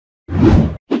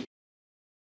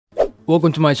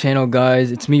Welcome to my channel,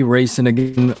 guys. It's me, Raysin,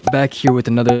 again, back here with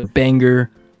another banger.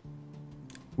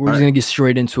 We're just gonna get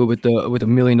straight into it with a $1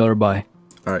 million buy.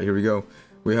 All right, here we go.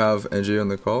 We have NJ on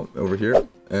the call over here,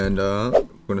 and we're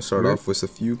gonna start off with a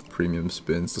few premium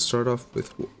spins. Let's start off with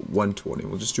 120.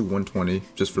 We'll just do 120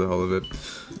 just for the hell of it.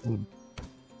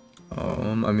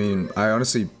 I mean, I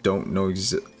honestly don't know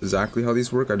exactly how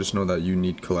these work. I just know that you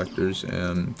need collectors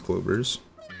and clovers.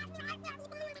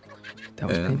 That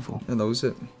was painful. And that was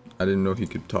it. I didn't know he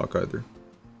could talk either.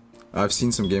 I've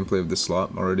seen some gameplay of this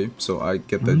slot already, so I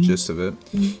get the gist of it.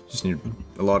 Just need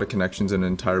a lot of connections and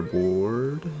an entire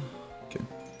board. Okay.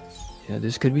 Yeah,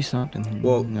 this could be something.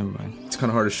 Well, never mind. It's kind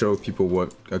of hard to show people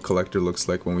what a collector looks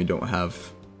like when we don't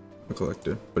have a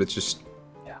collector. But it's just,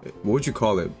 what would you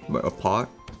call it? Like a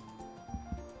pot?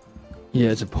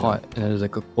 Yeah, it's a pot, and there's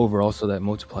like a clover also that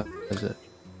multiplies it.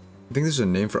 I think there's a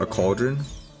name for a cauldron.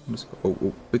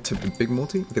 Oh, it's a big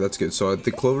multi? Okay, that's good. So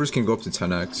the clovers can go up to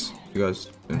 10x. You guys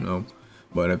didn't know,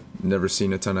 but I've never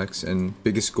seen a 10x. And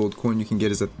biggest gold coin you can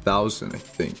get is 1,000, I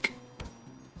think,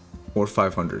 or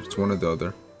 500. It's one or the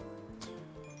other.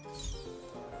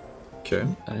 Okay.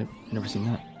 I've never seen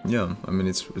that. Yeah, I mean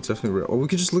it's definitely rare. Oh, we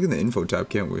could just look in the info tab,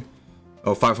 can't we?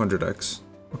 Oh, 500x.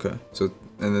 Okay. So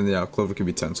and then yeah, clover can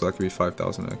be 10, so that could be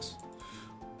 5,000x.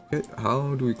 Okay,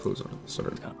 how do we close on?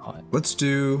 Sorry. Let's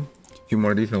do a few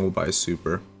more of these and we'll buy a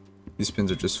super. These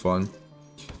spins are just fun.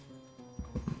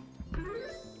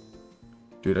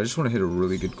 Dude, I just want to hit a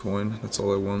really good coin. That's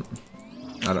all I want.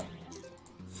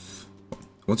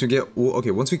 Once we get, well,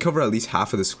 okay, once we cover at least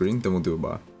half of the screen, then we'll do a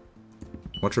buy.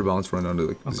 Watch our balance run down to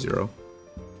like 0.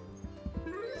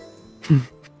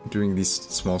 Doing these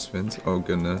small spins. Oh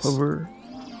goodness. Over.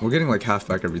 We're getting like half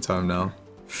back every time now.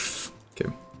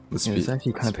 Okay, let's speed. It's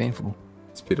actually kind of painful.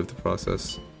 Speed up the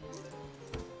process.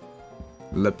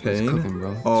 Le pain. Cooking,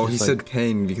 bro. Oh, he said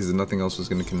pain because nothing else was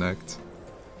gonna connect.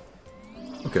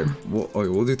 Okay,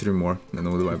 we'll do 3 more and then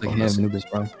we'll do my bonus.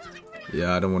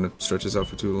 Yeah, I don't want to stretch this out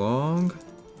for too long.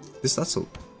 That's a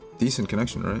decent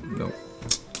connection, right? No.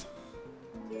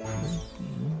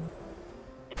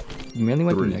 You mainly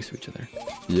went next to each other.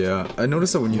 Yeah, I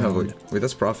noticed that when you have like, wait,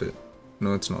 that's profit.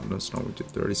 No, it's not. No, it's not. We did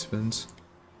 30 spins.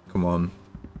 Come on.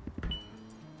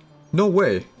 No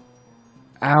way.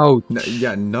 Ouch.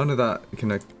 Yeah, none of that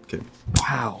connect. Okay.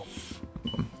 Wow.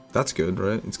 That's good,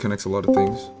 right? It connects a lot of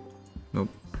things. Nope.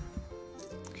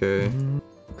 Okay.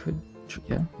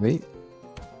 Yeah. Wait.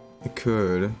 It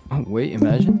could. Oh wait.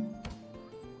 Imagine.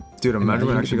 Dude, imagine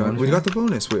we actually got. We got the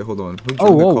bonus. Wait, hold on. Who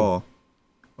joined the call?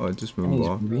 Oh, it just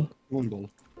moved ball.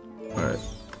 Alright.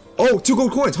 Oh, 2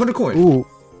 gold coins, 100 coin. Ooh.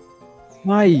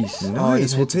 Nice.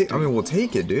 Nice. We'll take. I mean, we'll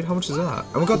take it, dude. How much is that?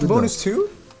 And we got the bonus too.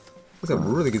 That's a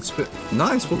really good spin.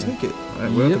 Nice. We'll take it.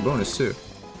 Alright, we got the bonus too.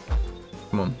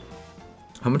 Come on.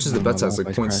 How much is the bet size?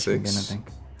 Like 0.6.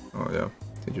 Oh yeah.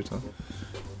 Take your time.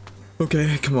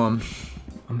 Okay, come on.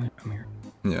 I'm here.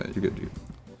 Yeah, you're good, dude.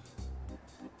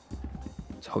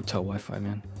 It's hotel Wi-Fi,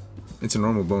 man. It's a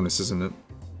normal bonus, isn't it?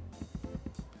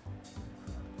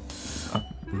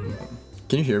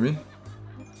 Can you hear me?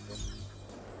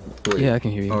 Wait. Yeah, I can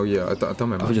hear you. Oh yeah, I thought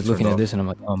my mic I was just looking at this and I'm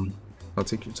like, I'll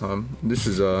take your time. This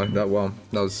is that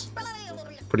was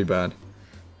pretty bad.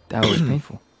 That was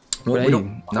painful. Well, we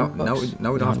don't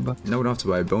now we don't have to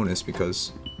buy a bonus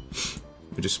because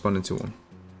we just spun into one.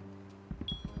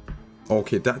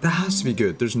 Okay, that has to be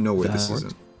good. There's no way this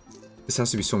isn't. This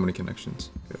has to be so many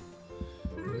connections. Okay.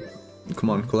 Come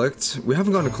on, collect. We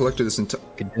haven't gotten a collector this entire.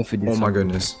 Oh my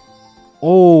goodness.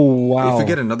 Oh wow. If we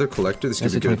get another collector, this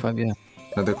could be good. 25, yeah.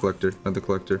 Another collector, another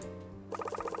collector.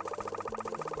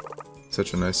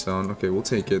 Such a nice sound. Okay, we'll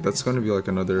take it. That's gonna be like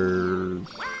another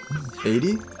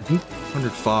 80? I think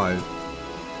 105.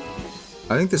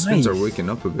 I think the spins are waking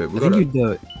up a bit. We I think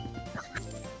you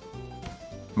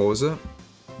What was that?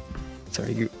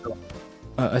 Sorry,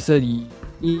 I said you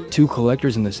need 2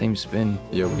 collectors in the same spin.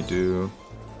 Yeah, we do.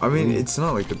 I mean, it's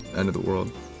not like the end of the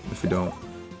world if we don't.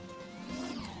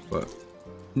 But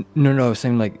no, I was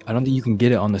saying like I don't think you can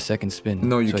get it on the second spin.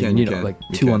 No, you so can't. You need like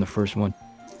 2 on the first one.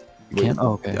 You can't?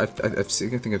 Oh, okay. I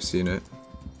think I've seen it.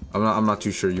 I'm not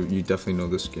too sure. You definitely know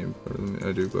this game better than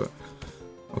I do, but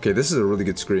okay, this is a really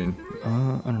good screen.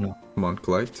 I don't know. Come on,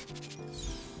 collect.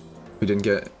 We didn't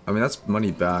get. I mean, that's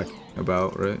money back.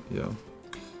 About right? Yeah.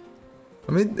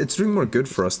 I mean, it's doing more good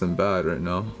for us than bad right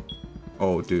now.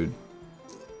 Oh, dude.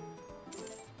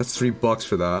 That's $3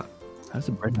 for that. How's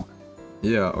the bread now?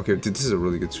 Yeah, okay, dude, this is a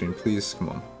really good stream. Please, come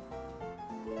on.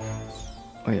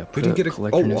 Oh yeah, we didn't get a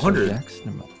 100.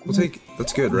 We'll take.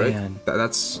 That's good, right?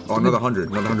 That's another 100,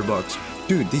 another $100.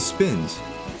 Dude, these spins.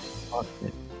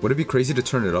 Would it be crazy to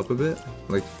turn it up a bit,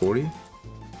 like 40?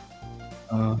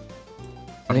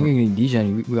 I think we can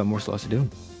degen. We got more slots to do.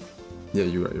 Yeah,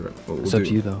 you're right. You're right. Well, It's up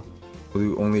to you though. We'll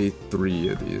do only 3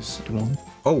 of these. Do one.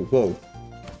 Oh, whoa!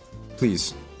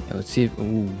 Please. Yeah, let's see if.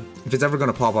 Ooh. If it's ever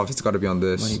gonna pop off, it's gotta be on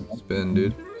this spin,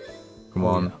 dude. Come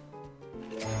on.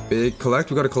 Yeah. Big collect.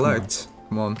 We gotta collect.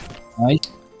 Come on. Nice.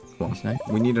 Come on. Nice.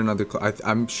 We need another.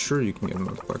 I'm sure you can get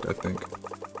another collect. I think.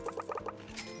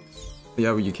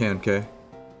 Yeah, well, you can. Okay.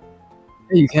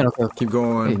 Hey, you can. Okay. Keep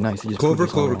going. Hey, nice.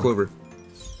 Clover.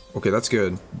 Okay, that's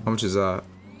good. How much is that?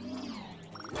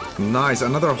 Nice.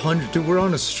 Another 100. Dude, we're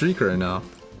on a streak right now.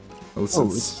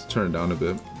 Let's turn it down a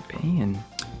bit. Paying.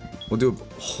 We'll do.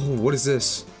 Oh, what is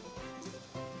this?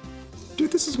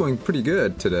 Dude, this is going pretty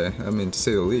good today. I mean, to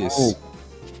say the least. Oh.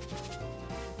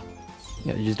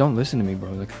 Yeah, you just don't listen to me,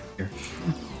 bro. Like, here.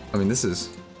 I mean, this is.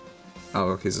 Oh,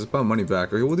 okay. So it's about money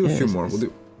back. Okay, we'll do a few more. We'll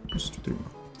do just 3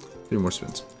 more. 3 more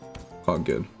spins. Oh,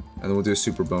 good. And then we'll do a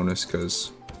super bonus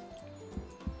because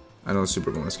I know a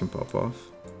super bonus can pop off.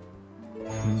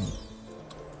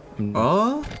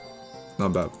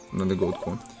 Not bad. Another gold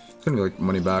coin. It's gonna be like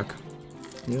money back.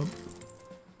 Yep.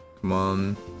 Come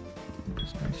on.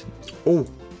 Oh.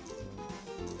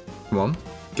 Come on.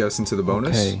 Get us into the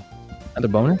bonus. Okay. And the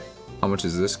bonus? How much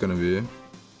is this gonna be?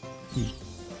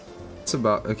 It's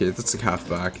about okay. That's like half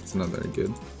back. It's not very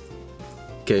good.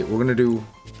 Okay, we're gonna do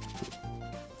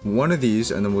one of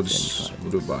these and then we'll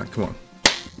do it back. Come on.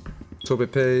 Let's hope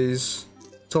it pays.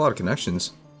 It's a lot of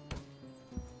connections.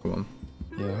 Come on.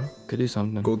 Yeah, could do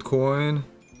something. Gold coin.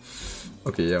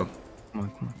 Okay, yeah. Come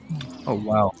on. Oh,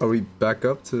 wow. Are we back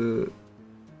up to...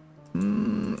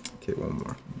 okay, one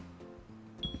more.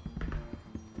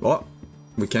 Oh,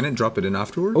 we can't drop it in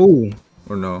afterward? Oh!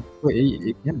 Or no? Wait,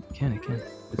 it can.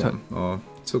 It's up. Oh,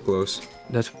 so close.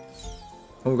 That's...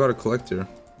 Oh, we got a collector.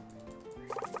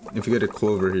 If you get a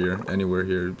clover here, anywhere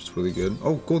here, it's really good.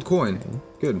 Oh, gold coin. Okay.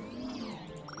 Good.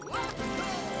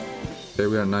 Okay,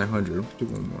 we are 900. Do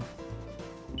one more.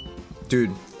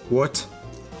 Dude, what?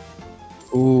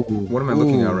 Ooh. What am I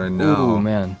looking at right now? Oh,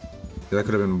 man. Yeah, that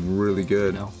could have been really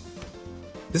good. No.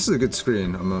 This is a good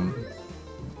screen. Come on.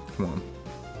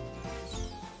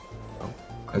 Oh,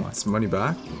 come it's money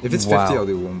back? If it's Wow. 50, I'll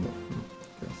do one more.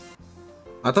 Okay.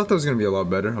 I thought that was going to be a lot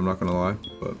better. I'm not going to lie.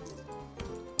 But...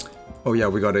 oh, yeah,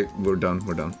 we got it. We're done.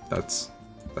 That's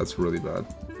really bad.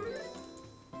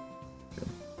 Okay.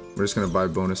 We're just going to buy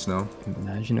bonus now.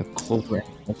 Imagine a clover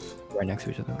right next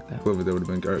to each other like that. Clover, that would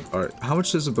have been... Alright. How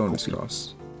much does a bonus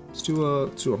cost? Let's do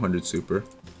 100 super.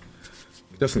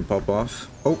 Definitely pop off.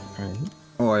 Oh! Right.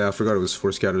 Oh, yeah, I forgot it was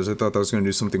 4 scatters. I thought that was going to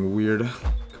do something weird.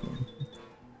 Come on.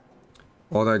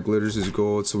 All that glitters is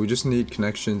gold, so we just need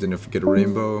connections, and if we get a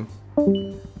rainbow,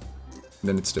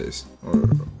 then it stays.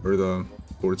 Or the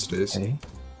board stays. Okay.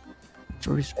 It's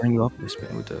already starting you off this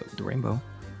bit with the rainbow.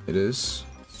 It is.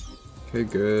 Okay,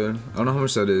 good. I don't know how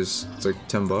much that is. It's like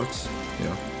 10 bucks.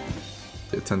 Yeah.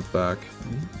 Get 10th back.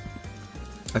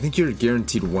 I think you're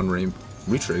guaranteed 1 rainbow.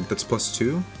 Retrig, that's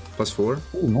 +2? +4?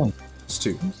 Oh, no. It's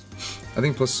 2. I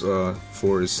think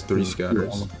 +4 is 3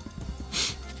 scatters.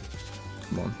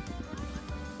 Come on.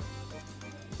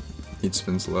 8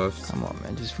 spins left. Come on,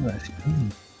 man. Just for that.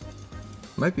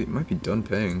 Might be done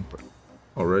paying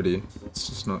already. It's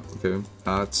just not okay.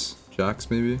 Hats, jacks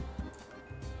maybe.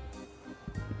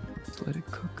 Just let it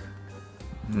cook.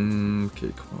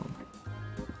 Okay, come on.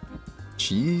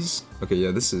 Cheese? Okay,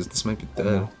 yeah, this might be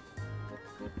dead.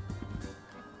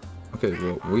 Okay,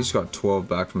 well, we just got 12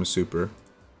 back from a super.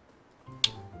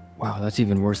 Wow, that's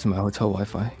even worse than my hotel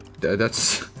Wi-Fi.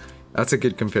 That's a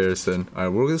good comparison.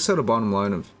 Alright, we're gonna set a bottom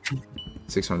line of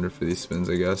 600 for these spins,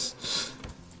 I guess.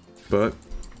 But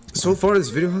so far, this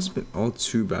video hasn't been all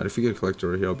too bad. If we get a collector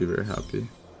right here, I'll be very happy.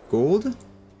 Gold?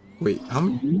 Wait, how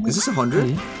many? Is this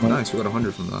 100? Nice, we got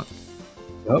 100 from that.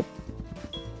 Yep.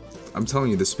 I'm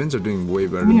telling you, the spins are doing way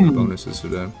better than the bonuses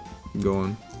today. Keep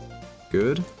going.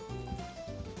 Good.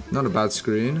 Not a bad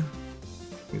screen.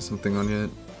 Get something on it.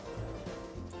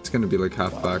 It's gonna be like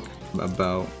half back,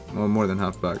 about, well, more than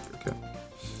half back. Okay.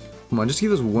 Come on, just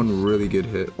give us one really good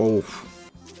hit. Oh,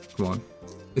 come on.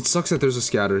 It sucks that there's a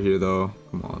scatter here, though.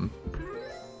 Come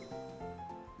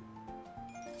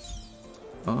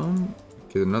on.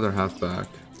 Okay, another half back.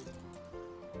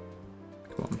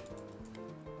 Come on.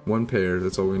 1 pair,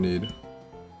 that's all we need.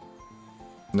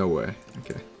 No way.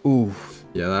 Okay. Ooh.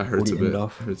 Yeah, that hurts a bit.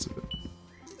 Hurts a bit.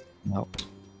 No.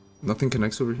 Nothing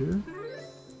connects over here?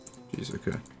 Jeez,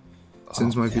 okay.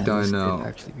 Sins might be dying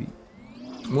now.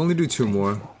 We'll only do 2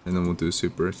 more, and then we'll do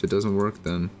super. If it doesn't work,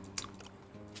 then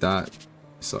that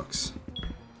sucks.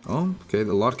 Oh, okay,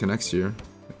 a lot connects here.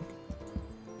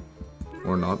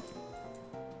 Or not.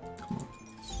 Come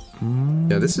on.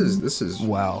 Yeah, this is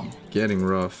wow. Getting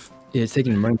rough. Yeah, it's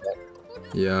taking the money back.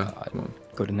 Yeah, come on.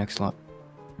 Go to next slot.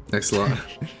 Next slot.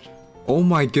 Oh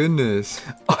my goodness.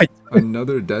 Oh,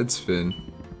 Another dead spin.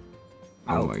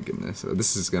 Oh Ow. my goodness.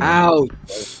 This is gonna... Ow!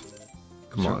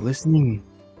 Come Start on. listening.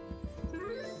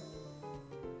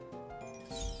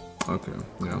 Okay,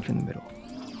 yeah. Up in the middle.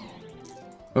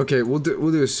 Okay, we'll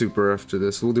do a super after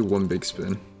this. We'll do one big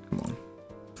spin. Come on.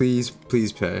 Please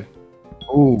pay.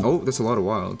 Oh, that's a lot of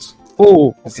wilds.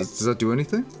 Oh! Okay. Does that do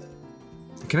anything?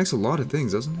 It connects a lot of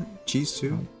things, doesn't it? Cheese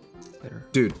too? Better.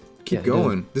 Dude, keep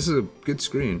going. This is a good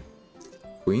screen.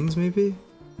 Queens, maybe?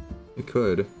 It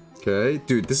could. Okay.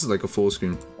 Dude, this is like a full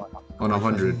screen. On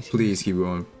 100. Please keep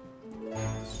going.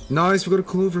 Nice, we got a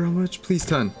clover. How much? Please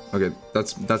 10. Okay,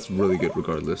 that's really good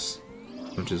regardless.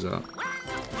 How much is that?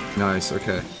 Nice,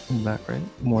 okay. I'm back, right?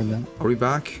 More than that. Are we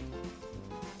back?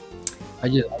 I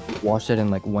just watched it in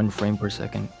like 1 frame per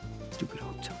second. Stupid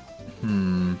hotel.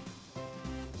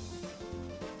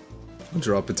 I'll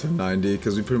drop it to 90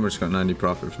 because we pretty much got 90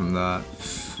 profit from that.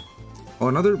 Oh,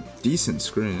 another decent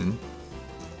screen.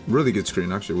 Really good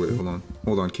screen, actually. Wait, hold on.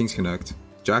 Hold on. Kings Connect.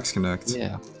 Jacks Connect.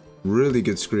 Yeah. Really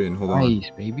good screen. Hold on. Nice,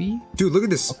 baby. Dude, look at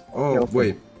this. Oh,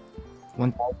 wait.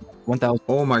 1,000.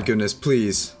 Oh my goodness,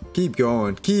 please. Keep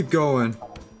going. Keep going.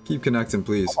 Keep connecting,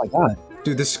 please. Oh my god.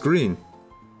 Dude, this screen.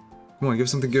 Come on, give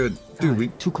us something good. Dude,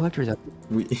 God, 2 collectors out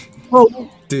there. Oh.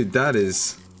 Dude, that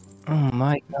is... Oh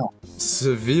my god.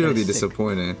 Severely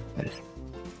disappointing.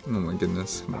 Oh my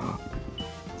goodness. Come on.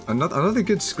 Another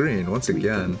good screen, once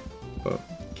again. But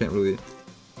can't really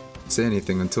say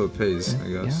anything until it pays, I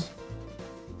guess.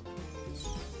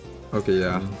 Yeah. Okay,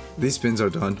 yeah. These spins are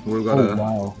done. We're gonna... Oh,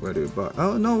 wow. Where do we buy?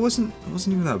 Oh, no, it wasn't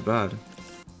even that bad.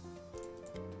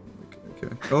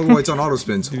 Okay. Oh, wait, it's on auto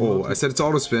spins. Oh, I said it's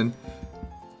auto spin.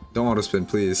 Don't auto spin,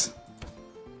 please.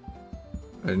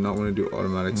 I did not want to do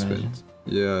automatic spins.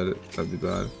 Yeah, that'd be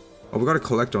bad. Oh, we gotta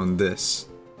collect on this.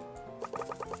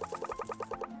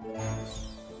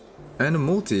 And a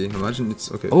multi. Imagine it's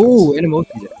okay. Oh, and a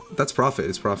multi. That's profit.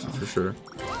 It's profit for sure.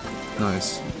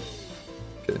 Nice.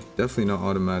 Okay, definitely not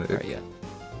automatic. Alright, yeah.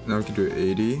 Now we can do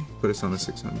 80. Put us on a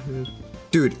 600.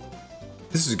 Dude,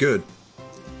 this is good.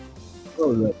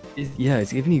 Oh, yeah,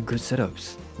 it's giving you good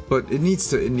setups. But it needs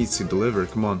to deliver.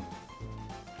 Come on.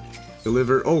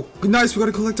 Deliver. Oh, nice. We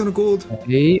gotta collect on a gold.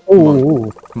 Hey. Oh.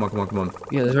 Come on, come on, come on.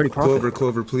 Yeah, there's already profit. Clover,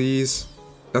 clover, please.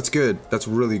 That's good. That's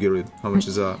really good. How much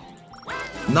is that?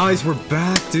 Nice. We're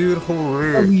back, dude.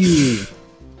 Holy.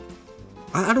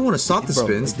 I don't want to stop the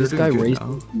spins. This guy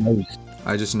Raysin knows.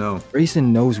 I just know.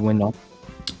 Raysin knows when not.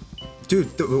 Dude,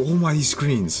 oh my, these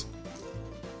screens.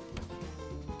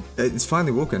 It's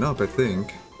finally woken up, I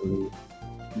think.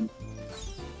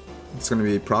 It's gonna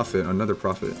be profit, another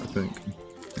profit, I think.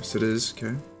 Yes, it is.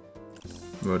 Okay.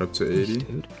 Right up to 80.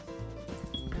 Dude.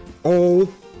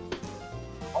 Oh!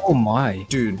 Oh my.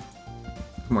 Dude.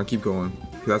 Come on, keep going.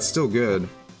 That's still good.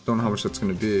 Don't know how much that's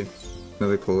gonna be.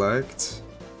 Another collect.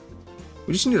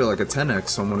 We just need like a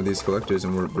 10x on one of these collectors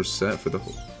and we're set for the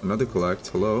whole... Another collect.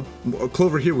 Hello? A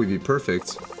clover here would be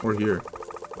perfect. Or here.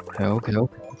 Okay.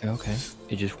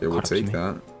 It just yeah, we'll take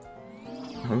that.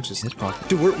 How much is this profit?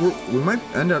 Dude, we might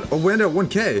end at... Oh, we end at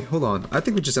 1k. Hold on. I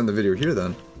think we just end the video here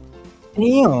then.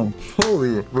 Damn.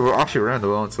 Holy. We were actually around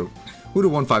well, so... Who do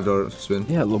one $5 spin?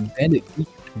 Yeah, lebandit.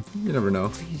 You never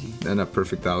know. And a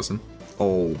perfect 1,000.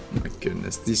 Oh my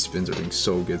goodness. These spins are doing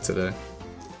so good today.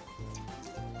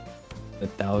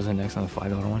 1,000x on a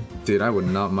 $5 one. Dude, I would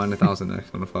not mind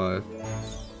 1,000x on a 5.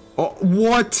 Oh,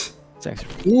 what? It's extra.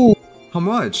 Ooh. How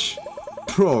much?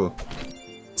 Bro.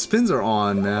 Spins are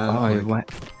on, man.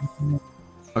 Oh,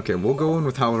 okay, we'll go in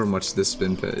with however much this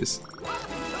spin pays.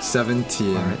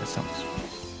 17. Alright, that sounds...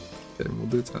 Okay, we'll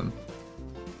do 10.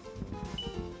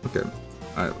 Okay.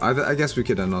 I guess we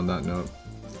could end on that note.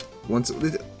 Once,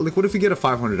 like, what if we get a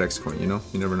 500x coin, you know?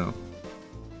 You never know.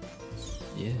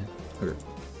 Yeah. Okay.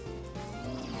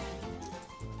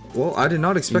 Well, I did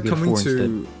not expect coming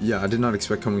to... Yeah, I did not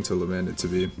expect coming to Lebandit to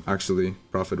be actually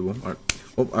profitable. Alright.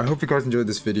 Well, I hope you guys enjoyed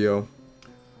this video.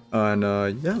 And,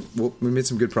 yeah, well, we made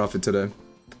some good profit today.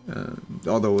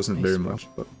 Although it wasn't very much,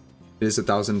 but... It is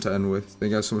 1,000 to end with. Thank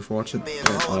you guys so much for watching. And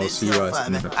I'll see you guys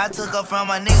in the next. I took her from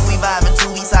my nigga, we vibing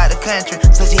to east side of the country.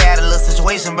 So she had a little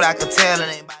situation, but I could tell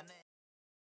it ain't by